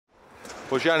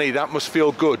Well, Gjanni, that must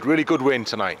feel good. Really good win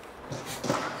tonight.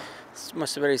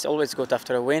 Atmosphere is always good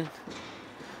after a win,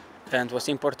 and was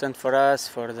important for us,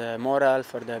 for the morale,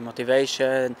 for the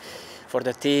motivation, for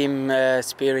the team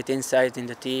spirit inside in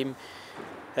the team.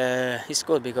 It's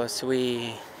good because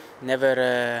we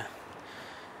never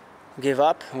give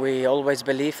up. We always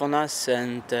believe on us,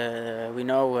 and we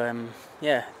know,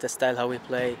 the style how we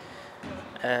play.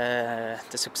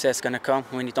 The success gonna come.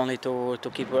 We need only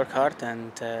to keep work hard,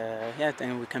 and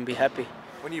then we can be happy.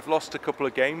 When you've lost a couple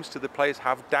of games, do the players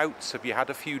have doubts? Have you had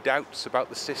a few doubts about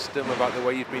the system, about the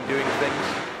way you've been doing things?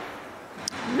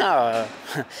 No,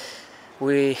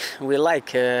 we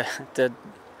like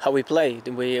how we play.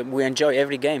 We enjoy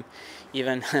every game,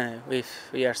 even if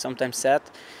we are sometimes sad.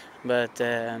 But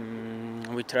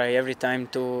we try every time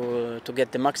to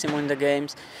get the maximum in the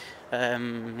games.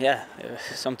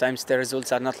 Sometimes the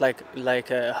results are not like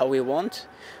how we want,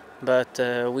 but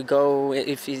we go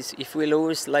if we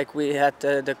lose, like we had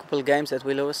the couple games that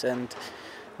we lose, and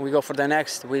we go for the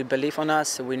next. We believe on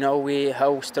us. We know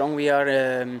how strong we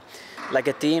are, like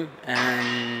a team,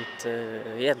 and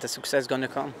the success is gonna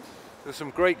come. There's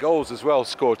some great goals as well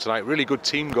scored tonight. Really good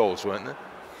team goals, weren't there?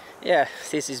 Yeah,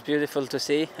 this is beautiful to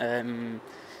see.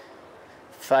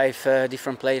 5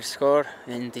 different players score,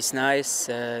 and it's nice,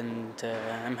 and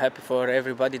I'm happy for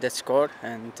everybody that scored,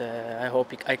 and I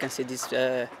hope I can see this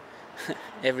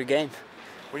every game.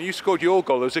 When you scored your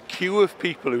goal, there was a queue of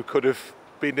people who could have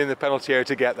been in the penalty area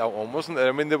to get that one, wasn't there?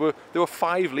 I mean, there were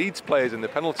 5 Leeds players in the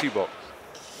penalty box.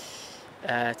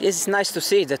 It's nice to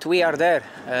see that we are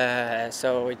there.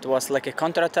 So it was like a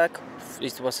counter-attack.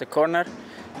 It was a corner,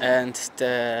 and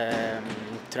the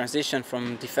transition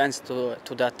from defense to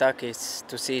the attack is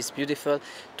beautiful.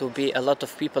 To be a lot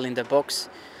of people in the box,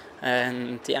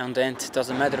 and on the end it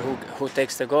doesn't matter who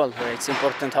takes the goal. It's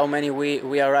important how many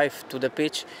we arrive to the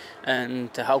pitch, and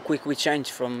how quick we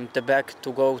change from the back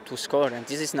to go to score. And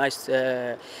this is nice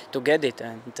to get it,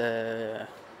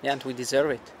 and we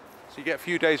deserve it. So you get a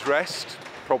few days rest,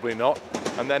 probably not,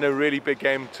 and then a really big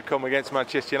game to come against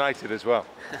Manchester United as well.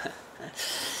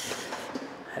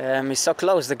 It's so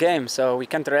close, the game, so we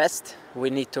can't rest. We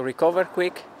need to recover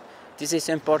quick. This is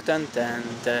important,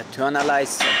 and to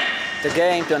analyze the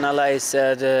game, to analyze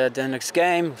the next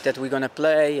game that we're gonna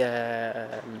play.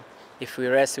 If we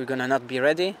rest, we're gonna not be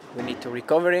ready. We need to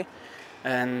recover,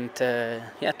 and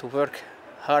to work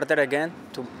harder again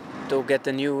to get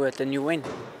the new win.